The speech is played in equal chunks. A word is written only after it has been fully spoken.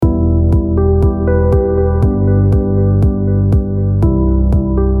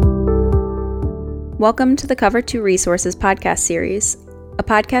Welcome to the Cover 2 Resources podcast series, a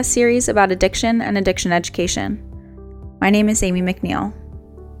podcast series about addiction and addiction education. My name is Amy McNeil.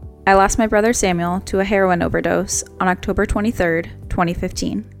 I lost my brother Samuel to a heroin overdose on October 23,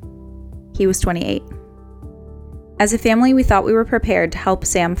 2015. He was 28. As a family, we thought we were prepared to help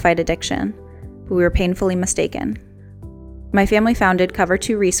Sam fight addiction, but we were painfully mistaken. My family founded Cover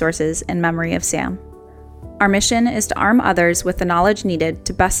 2 Resources in memory of Sam. Our mission is to arm others with the knowledge needed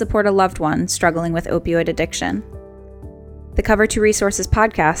to best support a loved one struggling with opioid addiction. The Cover 2 Resources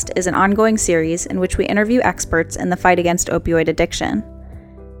podcast is an ongoing series in which we interview experts in the fight against opioid addiction.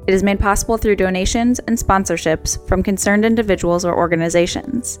 It is made possible through donations and sponsorships from concerned individuals or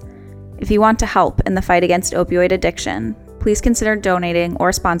organizations. If you want to help in the fight against opioid addiction, please consider donating or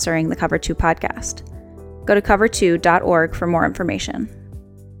sponsoring the Cover 2 podcast. Go to cover2.org for more information.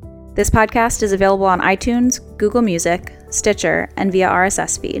 This podcast is available on iTunes, Google Music, Stitcher, and via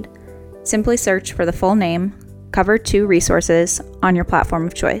RSS feed. Simply search for the full name, Cover 2 Resources, on your platform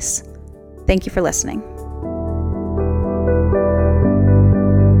of choice. Thank you for listening.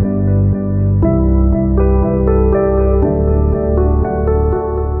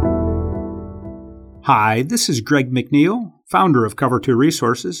 Hi, this is Greg McNeil, founder of Cover 2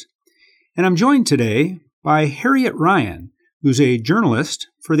 Resources, and I'm joined today by Harriet Ryan, who's a journalist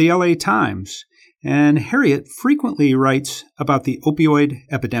for the LA Times, and Harriet frequently writes about the opioid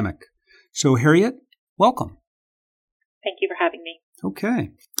epidemic. So Harriet, welcome. Thank you for having me.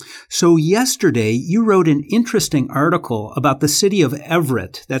 Okay. So yesterday you wrote an interesting article about the city of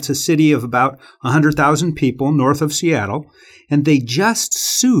Everett. That's a city of about 100,000 people north of Seattle, and they just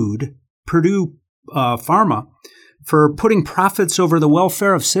sued Purdue Pharma for putting profits over the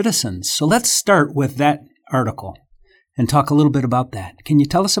welfare of citizens. So let's start with that article and talk a little bit about that. Can you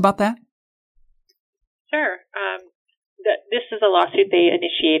tell us about that? Sure. This is a lawsuit they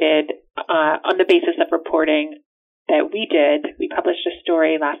initiated on the basis of reporting that we did. We published a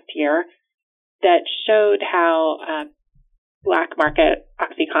story last year that showed how black market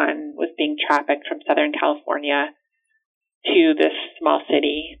OxyContin was being trafficked from Southern California to this small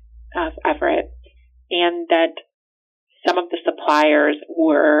city of Everett, and that some of the suppliers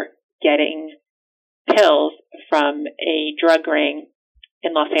were getting pills from a drug ring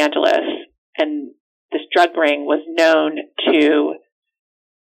in Los Angeles, and this drug ring was known to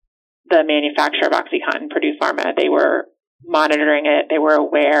the manufacturer of OxyContin, Purdue Pharma. They were monitoring it. They were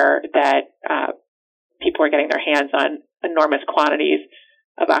aware that people were getting their hands on enormous quantities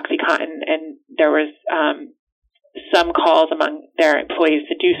of OxyContin, and there was some calls among their employees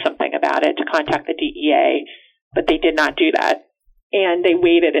to do something about it, to contact the DEA, but they did not do that. And they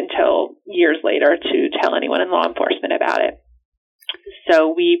waited until years later to tell anyone in law enforcement about it.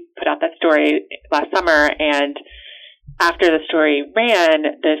 So we put out that story last summer, and after the story ran,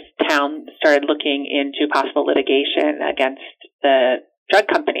 this town started looking into possible litigation against the drug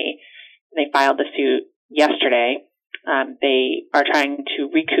company. They filed the suit yesterday. They are trying to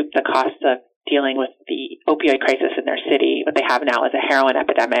recoup the costs of dealing with the opioid crisis in their city. What they have now is a heroin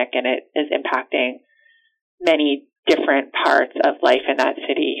epidemic, and it is impacting many different parts of life in that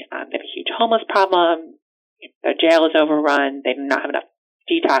city. They have a huge homeless problem. The jail is overrun. They do not have enough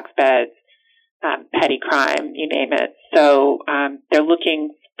detox beds, petty crime, you name it. So they're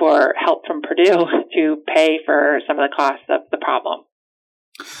looking for help from Purdue to pay for some of the costs of the problem.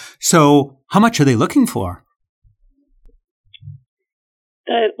 So how much are they looking for?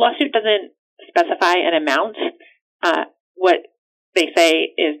 The lawsuit doesn't specify an amount. What they say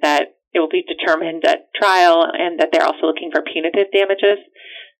is that it will be determined at trial, and that they're also looking for punitive damages.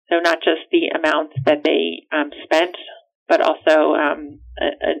 So not just the amount that they spent, but also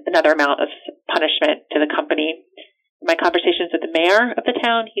another amount of punishment to the company. In my conversations with the mayor of the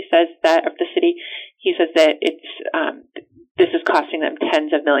town, he says that of the city, he says that this is costing them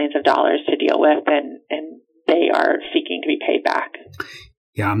tens of millions of dollars to deal with, and they are seeking to be paid back.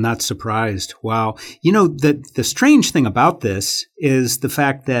 Yeah, I'm not surprised. Wow. You know, the strange thing about this is the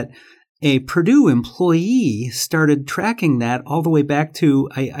fact that a Purdue employee started tracking that all the way back to,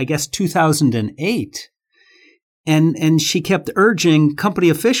 I guess, 2008. And she kept urging company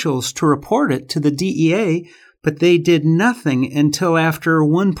officials to report it to the DEA, but they did nothing until after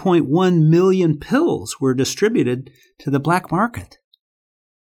 1.1 million pills were distributed to the black market.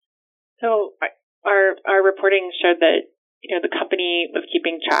 So our reporting showed that, the company was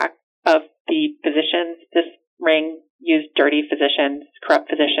keeping track of the physicians. This ring used dirty physicians, corrupt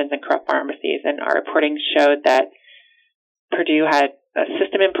physicians, and corrupt pharmacies. And our reporting showed that Purdue had a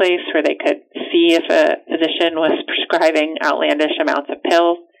system in place where they could see if a physician was prescribing outlandish amounts of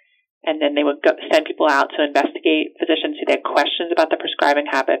pills, and then they would send people out to investigate physicians who had questions about the prescribing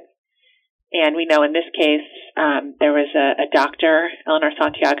habits. And we know in this case, there was a doctor, Eleanor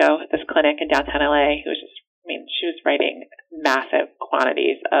Santiago, at this clinic in downtown LA, who was she was writing massive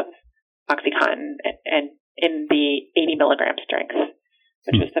quantities of OxyContin and in the 80 milligram strength,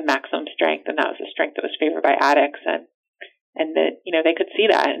 which was the maximum strength, and that was the strength that was favored by addicts. And that, they could see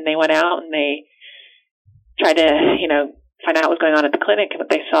that, and they went out and they tried to, find out what was going on at the clinic. And what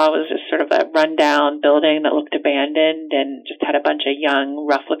they saw was just sort of a rundown building that looked abandoned and just had a bunch of young,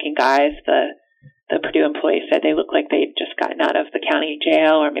 rough-looking guys. The Purdue employees said they looked like they'd just gotten out of the county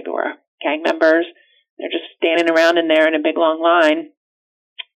jail or maybe were gang members. They're just standing around in there in a big, long line.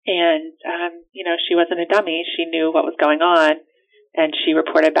 And, she wasn't a dummy. She knew what was going on. And she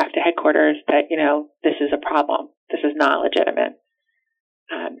reported back to headquarters that, this is a problem. This is not legitimate.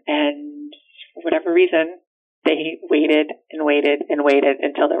 And for whatever reason, they waited and waited and waited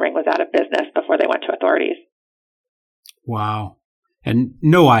until the ring was out of business before they went to authorities. Wow. And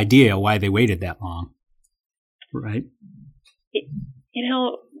no idea why they waited that long, right?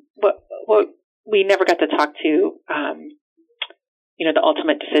 What we never got to talk to, the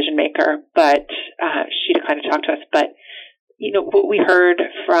ultimate decision maker, but she declined to talk to us. But, what we heard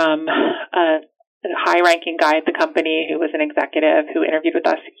from a high-ranking guy at the company who was an executive who interviewed with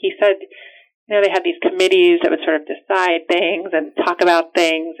us, he said, they had these committees that would sort of decide things and talk about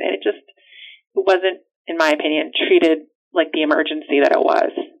things, and it wasn't, in my opinion, treated like the emergency that it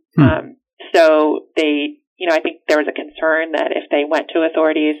was. So they, I think there was a concern that if they went to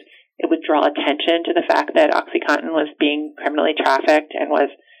authorities, it would draw attention to the fact that OxyContin was being criminally trafficked and was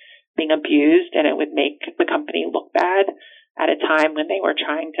being abused, and it would make the company look bad at a time when they were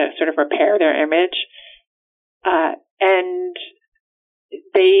trying to sort of repair their image. And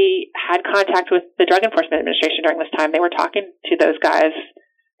they had contact with the Drug Enforcement Administration during this time. They were talking to those guys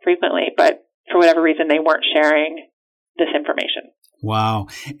frequently, but for whatever reason, they weren't sharing this information. Wow.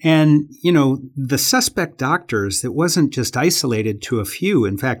 And, the suspect doctors, it wasn't just isolated to a few.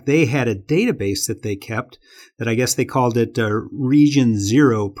 In fact, they had a database that they kept that I guess they called it a Region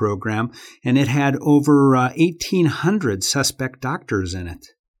Zero program, and it had over 1,800 suspect doctors in it.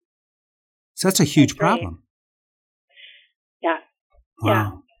 So that's a huge problem. Yeah. Wow.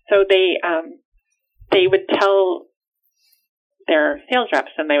 Yeah. So they would tell their sales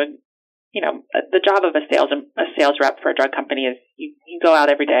reps, and they would, the job of a sales rep for a drug company is you go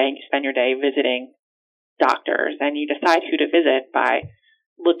out every day and you spend your day visiting doctors, and you decide who to visit by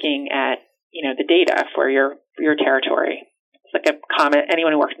looking at, the data for your territory. It's like a common,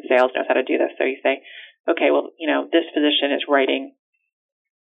 anyone who works in sales knows how to do this. So you say, okay, well, this physician is writing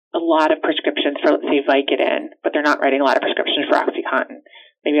a lot of prescriptions for, let's say, Vicodin, but they're not writing a lot of prescriptions for OxyContin.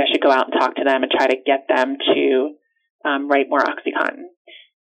 Maybe I should go out and talk to them and try to get them to write more OxyContin.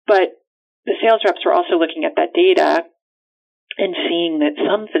 But the sales reps were also looking at that data and seeing that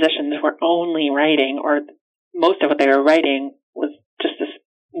some physicians were only writing, or most of what they were writing was just this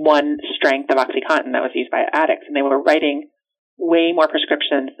one strength of OxyContin that was used by addicts, and they were writing way more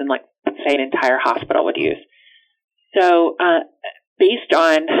prescriptions than, like, say, an entire hospital would use. So based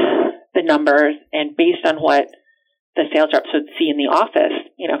on the numbers and based on what the sales reps would see in the office,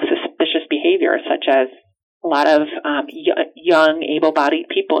 suspicious behavior such as a lot of young, able-bodied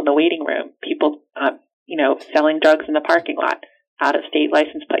people in the waiting room, people, selling drugs in the parking lot, out-of-state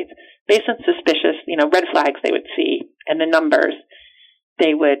license plates. Based on suspicious, red flags they would see and the numbers,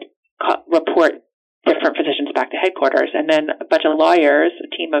 they would report different physicians back to headquarters. And then a bunch of lawyers,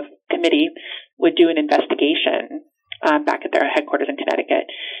 a team of committee, would do an investigation back at their headquarters in Connecticut.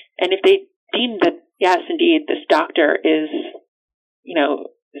 And if they deemed that, yes, indeed, this doctor is,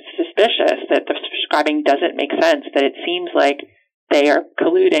 suspicious, that the prescribing doesn't make sense, that it seems like they are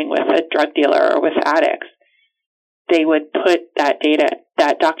colluding with a drug dealer or with addicts, they would put that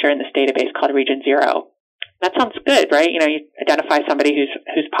doctor in this database called Region Zero. That sounds good, right? You identify somebody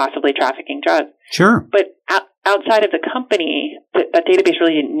who's possibly trafficking drugs. Sure. But outside of the company, that database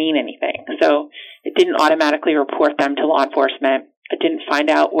really didn't mean anything. So it didn't automatically report them to law enforcement. It didn't find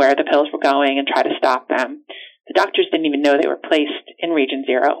out where the pills were going and try to stop them. The doctors didn't even know they were placed in Region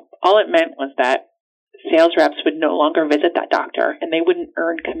Zero. All it meant was that sales reps would no longer visit that doctor, and they wouldn't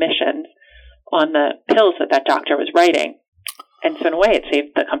earn commissions on the pills that doctor was writing. And so in a way, it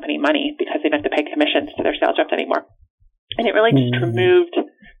saved the company money because they didn't have to pay commissions to their sales reps anymore. And it really just removed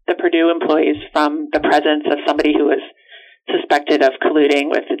the Purdue employees from the presence of somebody who was suspected of colluding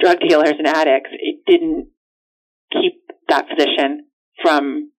with the drug dealers and addicts. It didn't keep that physician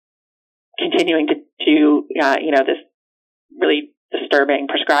from continuing to do, this really disturbing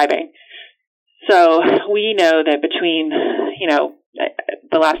prescribing. So we know that between,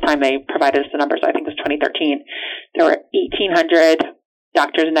 the last time they provided us the numbers, I think it was 2013, there were 1,800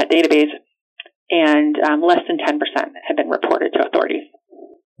 doctors in that database. and less than 10% had been reported to authorities.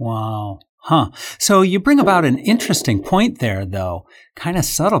 Wow. Huh. So you bring about an interesting point there, though. Kind of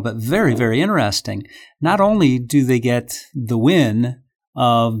subtle, but very, very interesting. Not only do they get the win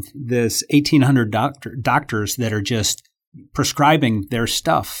of this 1,800 doctors that are just prescribing their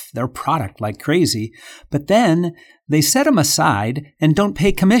stuff, their product like crazy, but then they set them aside and don't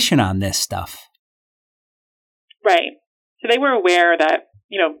pay commission on this stuff. Right. So they were aware that,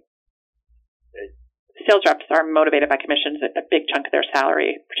 sales reps are motivated by commissions. A big chunk of their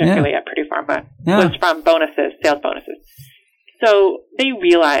salary, particularly at Purdue Pharma, was from bonuses, sales bonuses. So they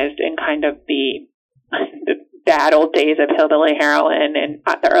realized in kind of the bad old days of hillbilly heroin and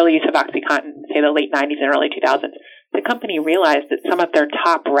the early use of OxyContin, say the late 90s and early 2000s, the company realized that some of their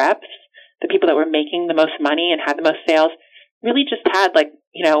top reps, the people that were making the most money and had the most sales, really just had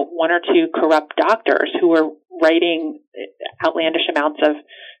one or two corrupt doctors who were writing outlandish amounts of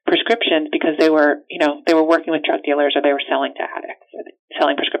prescriptions because they were working with drug dealers or they were selling to addicts,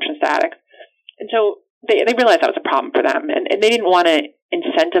 selling prescriptions to addicts. And so they realized that was a problem for them. And they didn't want to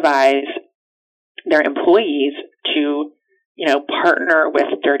incentivize their employees to, partner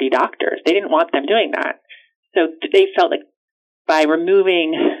with dirty doctors. They didn't want them doing that. So they felt like by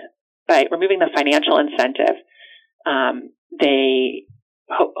removing the financial incentive, they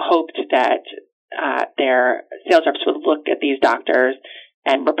hoped that their sales reps would look at these doctors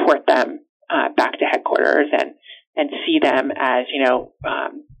and report them back to headquarters and see them as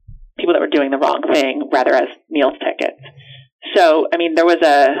people that were doing the wrong thing rather as meals tickets. So I mean there was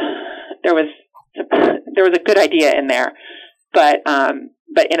a good idea in there, but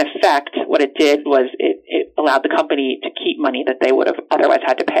in effect what it did was it allowed the company to keep money that they would have otherwise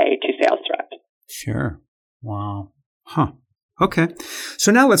had to pay to sales reps. Sure. Wow. Huh. Okay.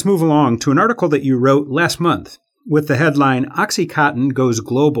 So now let's move along to an article that you wrote last month with the headline, OxyContin Goes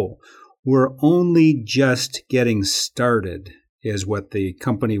Global. We're only just getting started, is what the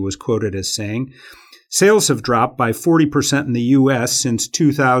company was quoted as saying. Sales have dropped by 40% in the U.S. since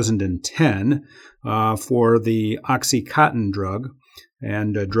 2010 for the OxyContin drug,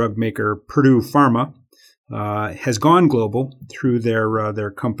 and drug maker Purdue Pharma has gone global through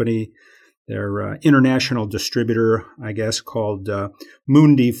their company, their international distributor, I guess, called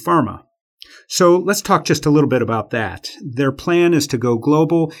Mundi Pharma. So let's talk just a little bit about that. Their plan is to go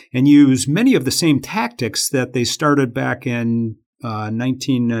global and use many of the same tactics that they started back in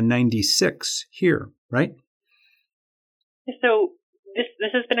 1996 here, right? So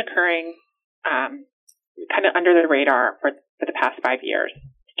this has been occurring kind of under the radar for the past 5 years.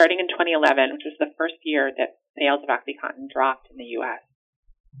 Starting in 2011, which was the first year that sales of OxyContin dropped in the U.S.,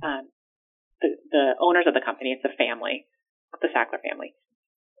 the owners of the company, it's a family, the Sackler family,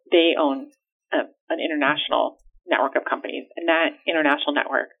 they own an international network of companies, and that international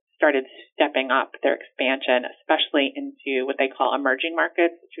network started stepping up their expansion, especially into what they call emerging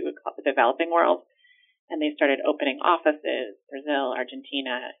markets, which we would call the developing world. And they started opening offices, Brazil,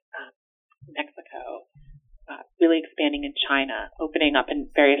 Argentina, Mexico, really expanding in China, opening up in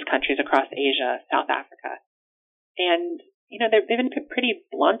various countries across Asia, South Africa. And, they've been pretty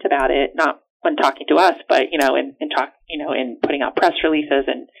blunt about it, not when talking to us, but, in putting out press releases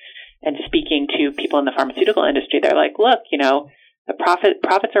and speaking to people in the pharmaceutical industry. They're like, look, the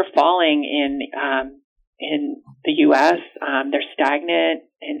profits are falling in the U.S. They're stagnant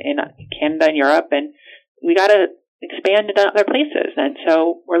in Canada and Europe, and we got to expand into other places. And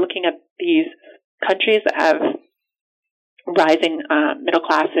so we're looking at these countries that have rising middle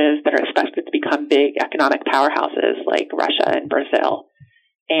classes that are expected to become big economic powerhouses like Russia and Brazil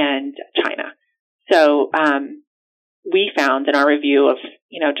and China. So we found in our review of,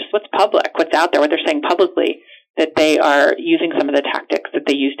 just what's public, what's out there, what they're saying publicly, that they are using some of the tactics that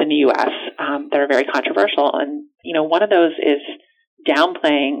they used in the U.S. That are very controversial. And, one of those is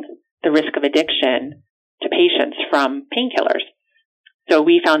downplaying the risk of addiction to patients from painkillers. So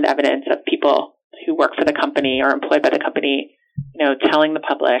we found evidence of people who work for the company or employed by the company, telling the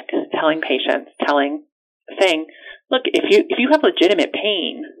public, telling patients, saying, look, if you have legitimate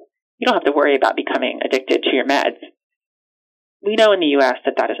pain, you don't have to worry about becoming addicted to your meds. We know in the U.S.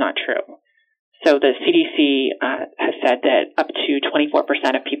 that is not true. So the CDC has said that up to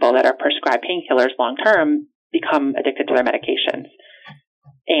 24% of people that are prescribed painkillers long-term become addicted to their medications.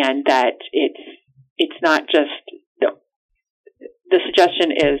 And that it's not just, the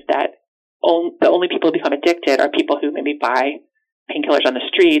suggestion is that the only people who become addicted are people who maybe buy painkillers on the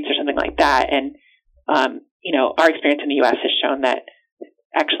streets or something like that. And, our experience in the U.S. has shown that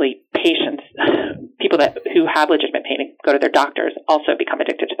actually patients, people who have legitimate pain and go to their doctors also become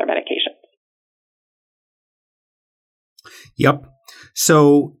addicted to their medications. Yep.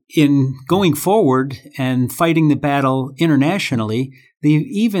 So in going forward and fighting the battle internationally, they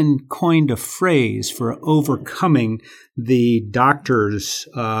even coined a phrase for overcoming the doctors'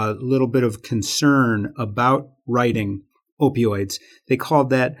 little bit of concern about writing opioids. They called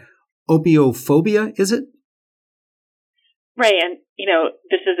that opiophobia, is it? Right. And,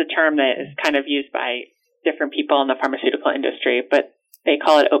 this is a term that is kind of used by different people in the pharmaceutical industry, but they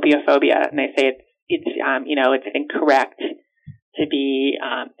call it opiophobia. And they say it's incorrect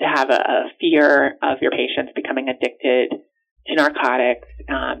to have a fear of your patients becoming addicted to narcotics,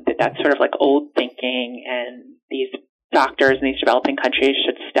 that's sort of like old thinking, and these doctors in these developing countries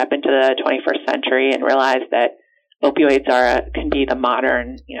should step into the 21st century and realize that opioids can be the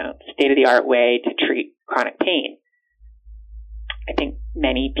modern, state-of-the-art way to treat chronic pain. I think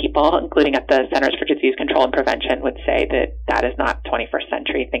many people, including at the Centers for Disease Control and Prevention, would say that is not 21st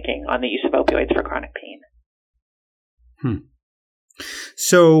century thinking on the use of opioids for chronic pain.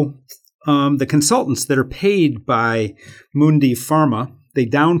 So the consultants that are paid by Mundi Pharma, they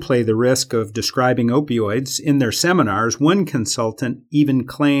downplay the risk of describing opioids in their seminars. One consultant even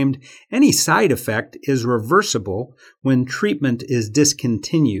claimed any side effect is reversible when treatment is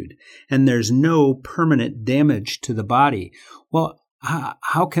discontinued and there's no permanent damage to the body. Well,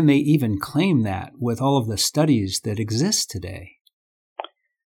 how can they even claim that with all of the studies that exist today?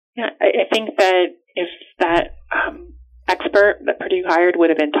 Yeah, I think that if that expert that Purdue hired would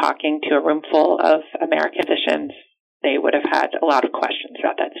have been talking to a room full of American physicians, they would have had a lot of questions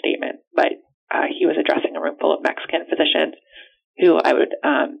about that statement. But he was addressing a room full of Mexican physicians who I would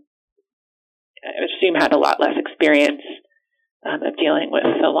assume had a lot less experience of dealing with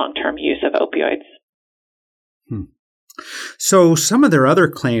the long-term use of opioids. So some of their other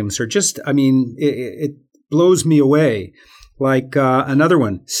claims are just, it blows me away. Like another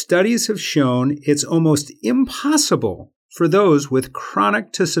one, studies have shown it's almost impossible for those with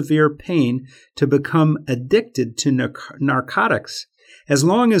chronic to severe pain to become addicted to narcotics as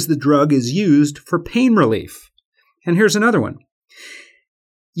long as the drug is used for pain relief. And here's another one.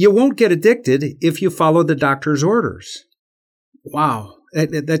 You won't get addicted if you follow the doctor's orders. Wow.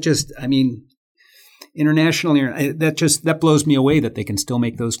 That just, internationally, that blows me away that they can still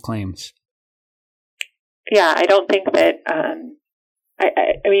make those claims. Yeah, I don't think that,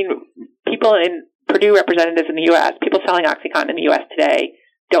 people in Purdue representatives in the U.S., people selling OxyContin in the U.S. today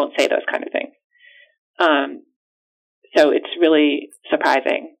don't say those kind of things. So it's really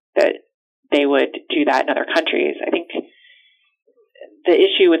surprising that they would do that in other countries. I think the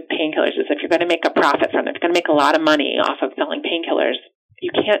issue with painkillers is if you're going to make a profit from them, if you're going to make a lot of money off of selling painkillers,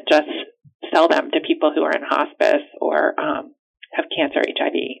 you can't just sell them to people who are in hospice or have cancer,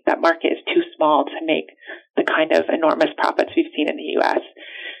 HIV. That market is too small to make the kind of enormous profits we've seen in the U.S.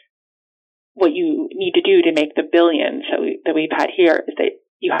 What you need to do to make the billions that we've had here is that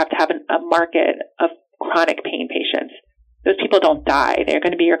you have to have a market of chronic pain patients. Those people don't die. They're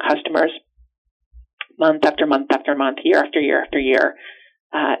going to be your customers month after month after month, year after year after year.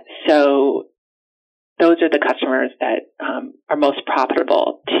 So those are the customers that are most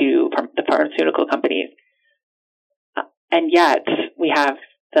profitable to the pharmaceutical companies. And yet we have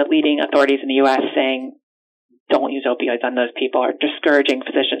the leading authorities in the U.S. saying, don't use opioids on those people, or discouraging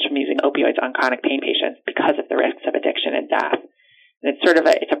physicians from using opioids on chronic pain patients because of the risks of addiction and death. And it's sort of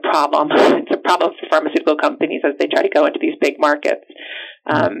it's a problem. It's a problem for pharmaceutical companies as they try to go into these big markets.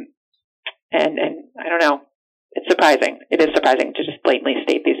 And I don't know. It's surprising. It is surprising to just blatantly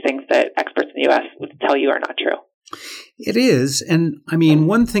state these things that experts in the U.S. would tell you are not true. It is. And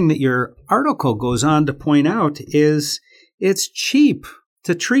one thing that your article goes on to point out is it's cheap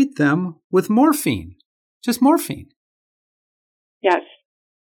to treat them with morphine. Just morphine. Yes.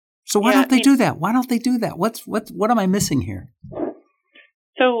 So why don't they do that? Why don't they do that? What am I missing here?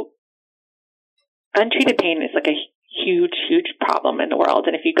 So untreated pain is like a huge, huge problem in the world.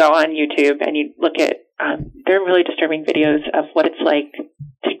 And if you go on YouTube and you look at, there are really disturbing videos of what it's like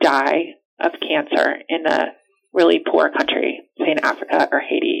to die of cancer in a really poor country, say in Africa or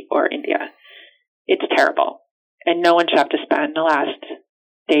Haiti or India. It's terrible. And no one should have to spend the last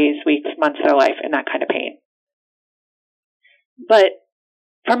days, weeks, months of their life in that kind of pain. But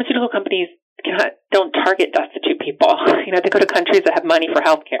pharmaceutical companies don't target destitute people. They go to countries that have money for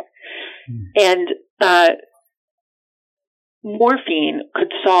healthcare. And morphine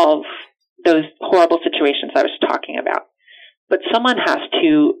could solve those horrible situations I was talking about. But someone has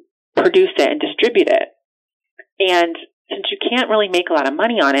to produce it and distribute it. And since you can't really make a lot of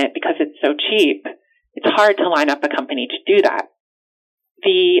money on it because it's so cheap, it's hard to line up a company to do that.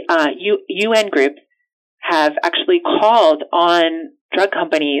 The UN group have actually called on drug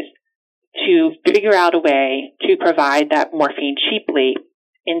companies to figure out a way to provide that morphine cheaply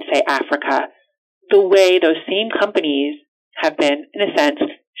in, say, Africa, the way those same companies have been, in a sense,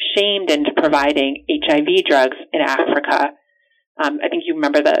 shamed into providing HIV drugs in Africa. I think you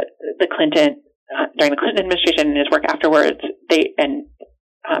remember the Clinton, during the Clinton administration and his work afterwards,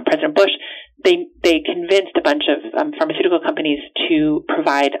 President Bush, they convinced a bunch of pharmaceutical companies to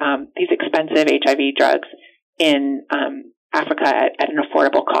provide these expensive HIV drugs in Africa at an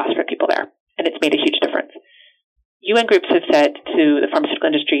affordable cost for people there. And it's made a huge difference. UN groups have said to the pharmaceutical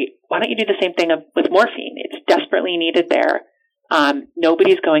industry, why don't you do the same thing with morphine? It's desperately needed there.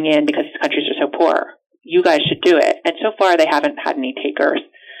 Nobody's going in because these countries are so poor. You guys should do it. And so far, they haven't had any takers.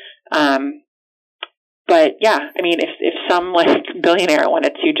 But yeah, I mean, if some billionaire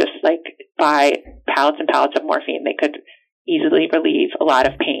wanted to just buy pallets and pallets of morphine, they could easily relieve a lot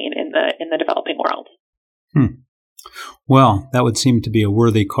of pain in the developing world. Well, that would seem to be a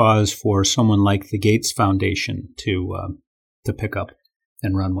worthy cause for someone like the Gates Foundation to pick up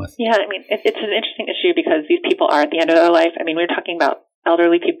and run with. Yeah, I mean, it's an interesting issue because these people are at the end of their life. I mean, we're talking about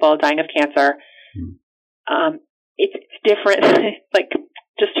elderly people dying of cancer. It's different,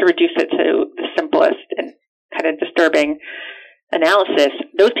 just to reduce it to the simplest and kind of disturbing analysis,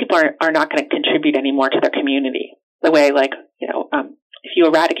 those people are not going to contribute anymore to their community. The way, if you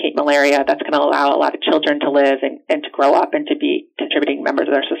eradicate malaria, that's going to allow a lot of children to live and to grow up and to be contributing members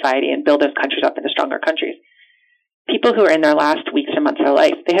of their society and build those countries up into stronger countries. People who are in their last weeks or months of their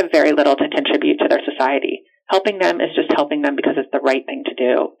life, they have very little to contribute to their society. Helping them is just helping them because it's the right thing to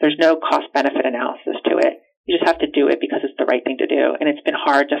do. There's no cost-benefit analysis to it. You just have to do it because it's the right thing to do. And it's been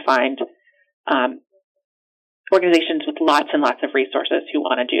hard to find organizations with lots and lots of resources who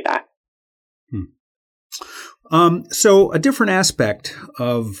want to do that. So a different aspect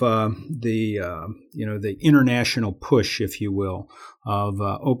of the international push, if you will, of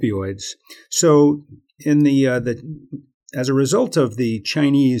opioids. So in as a result of the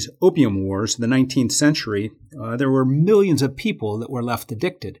Chinese opium wars in the 19th century, there were millions of people that were left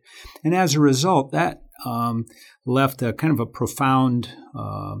addicted, and as a result, that left a kind of a profound,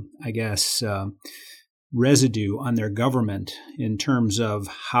 residue on their government in terms of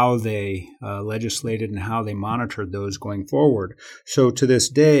how they legislated and how they monitored those going forward. So to this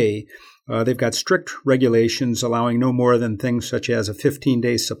day, they've got strict regulations allowing no more than things such as a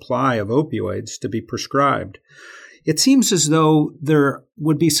 15-day supply of opioids to be prescribed. It seems as though there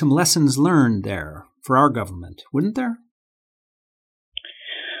would be some lessons learned there for our government, wouldn't there?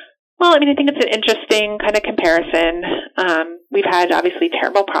 Well, I mean, I think it's an interesting kind of comparison. We've had obviously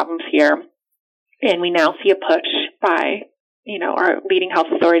terrible problems here. And we now see a push by, our leading health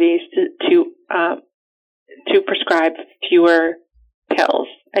authorities to prescribe fewer pills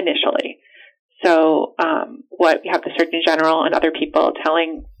initially. So, what we have the Surgeon General and other people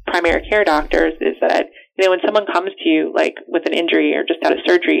telling primary care doctors is that, when someone comes to you with an injury or just out of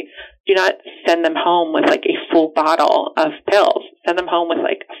surgery, do not send them home with a full bottle of pills. Send them home with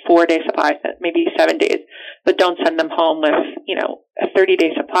a 4-day supply, maybe 7 days, but don't send them home with, a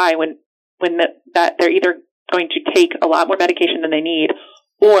 30-day supply when that they're either going to take a lot more medication than they need,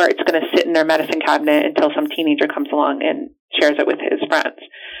 or it's going to sit in their medicine cabinet until some teenager comes along and shares it with his friends.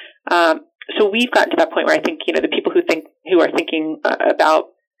 So we've gotten to that point where I think, the people who are thinking about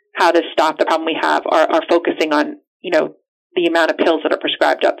how to stop the problem we have are focusing on, the amount of pills that are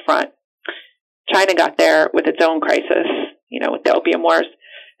prescribed up front. China got there with its own crisis, with the opium wars,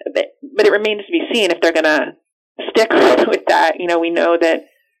 but it remains to be seen if they're going to stick with that. We know that,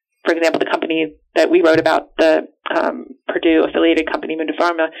 for example, the company that we wrote about, the Purdue affiliated company,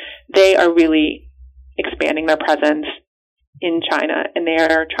 Mundipharma, they are really expanding their presence in China, and they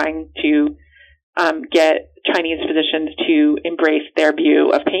are trying to get Chinese physicians to embrace their view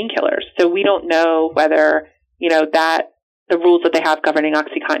of painkillers. So we don't know whether, that the rules that they have governing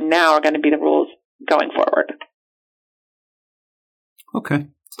OxyContin now are going to be the rules going forward. Okay.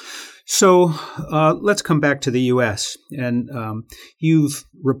 So let's come back to the U.S. And you've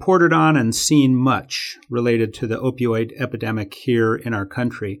reported on and seen much related to the opioid epidemic here in our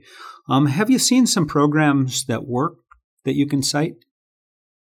country. Have you seen some programs that work that you can cite?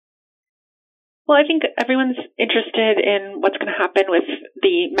 Well, I think everyone's interested in what's going to happen with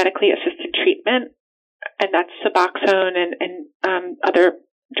the medically assisted treatment, and that's Suboxone and other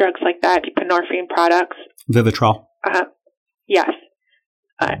drugs like that, buprenorphine products. Vivitrol. Yes.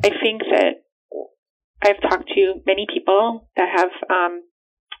 I think that I've talked to many people that have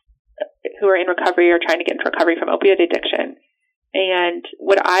who are in recovery or trying to get into recovery from opioid addiction, and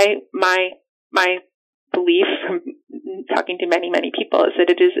my belief from talking to many people is that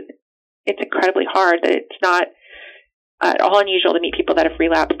it's incredibly hard. That it's not at all unusual to meet people that have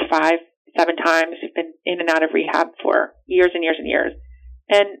relapsed 5, 7 times, who've been in and out of rehab for years and years and years.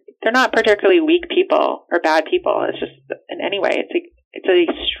 And they're not particularly weak people or bad people. It's just, in any way, it's a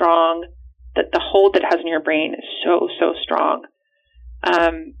strong, the hold that it has in your brain is so, so strong.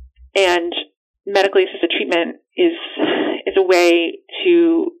 And medically assisted treatment is a way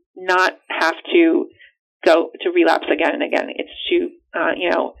to not have to go to relapse again and again. It's to,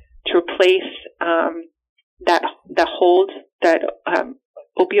 to replace the hold that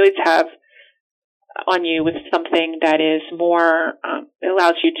opioids have on you with something that is more, it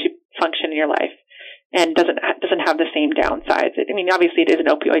allows you to function in your life and doesn't have the same downsides. I mean, obviously it is an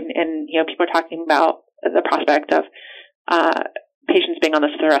opioid, and people are talking about the prospect of patients being on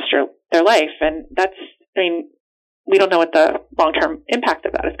this for the rest of their life, and we don't know what the long-term impact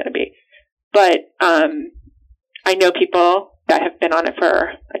of that is going to be. But I know people that have been on it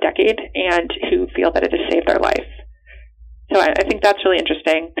for a decade and who feel that it has saved their life. So I think that's really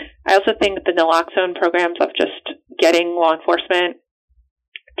interesting. I also think the naloxone programs of just getting law enforcement,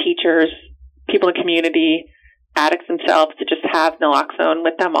 teachers, people in the community, addicts themselves to just have naloxone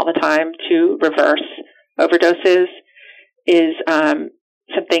with them all the time to reverse overdoses is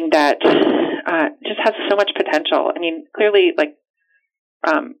something that just has so much potential. I mean, clearly, when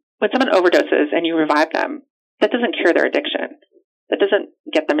someone overdoses and you revive them, that doesn't cure their addiction. That doesn't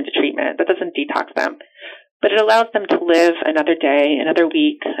get them into treatment. That doesn't detox them. But it allows them to live another day, another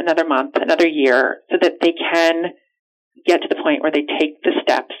week, another month, another year, so that they can get to the point where they take the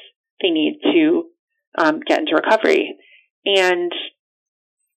steps they need to get into recovery. And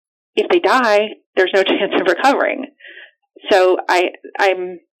if they die, there's no chance of recovering. So I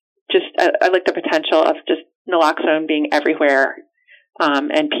like the potential of just naloxone being everywhere,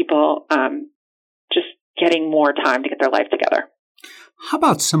 and people just getting more time to get their life together. How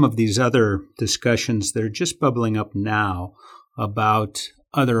about some of these other discussions that are just bubbling up now about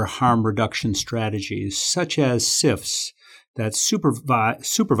other harm reduction strategies, such as SIFs, that's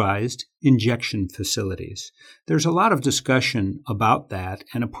supervised injection facilities? There's a lot of discussion about that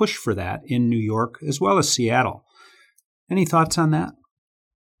and a push for that in New York as well as Seattle. Any thoughts on that?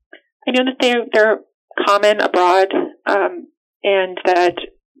 I know that they're common abroad, and that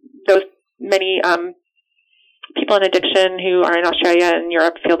those many people in addiction who are in Australia and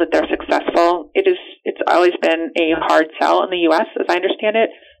Europe feel that they're successful. It's always been a hard sell in the U.S., as I understand it,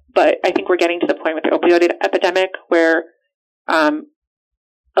 but I think we're getting to the point with the opioid epidemic where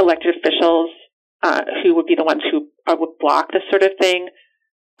elected officials who would be the ones who would block this sort of thing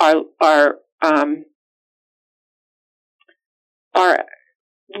are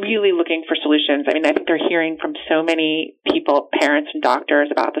really looking for solutions. I mean, I think they're hearing from so many people, parents and doctors,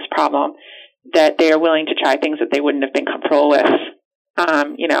 about this problem that they are willing to try things that they wouldn't have been comfortable with,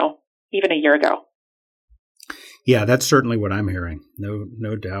 even a year ago. Yeah, that's certainly what I'm hearing.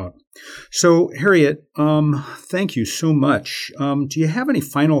 No doubt. So, Harriet, thank you so much. Do you have any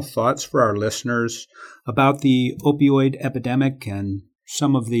final thoughts for our listeners about the opioid epidemic and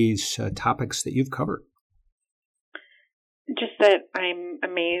some of these topics that you've covered? Just that I'm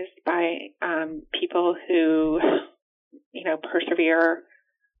amazed by people who, persevere.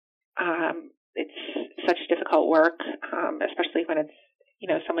 It's such difficult work, especially when it's,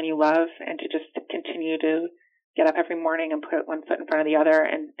 someone you love, and to just continue to get up every morning and put one foot in front of the other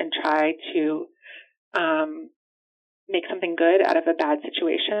and try to make something good out of a bad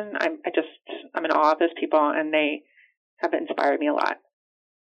situation. I'm in awe of those people, and they have inspired me a lot.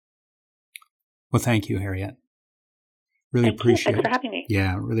 Well, thank you, Harriet. Really appreciate it. Thanks for having me.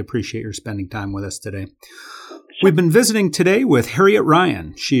 Yeah, really appreciate your spending time with us today. We've been visiting today with Harriet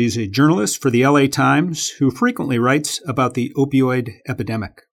Ryan. She's a journalist for the LA Times who frequently writes about the opioid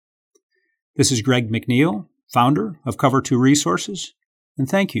epidemic. This is Greg McNeil, founder of Cover 2 Resources, and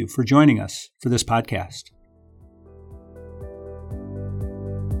thank you for joining us for this podcast.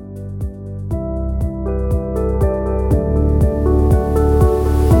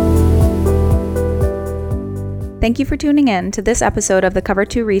 Thank you for tuning in to this episode of the Cover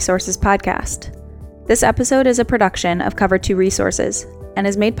 2 Resources podcast. This episode is a production of Cover 2 Resources and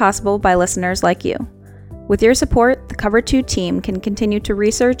is made possible by listeners like you. With your support, the Cover 2 team can continue to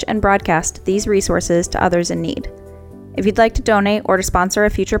research and broadcast these resources to others in need. If you'd like to donate or to sponsor a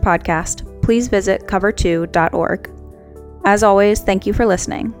future podcast, please visit cover2.org. As always, thank you for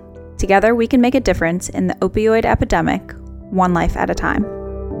listening. Together, we can make a difference in the opioid epidemic, one life at a time.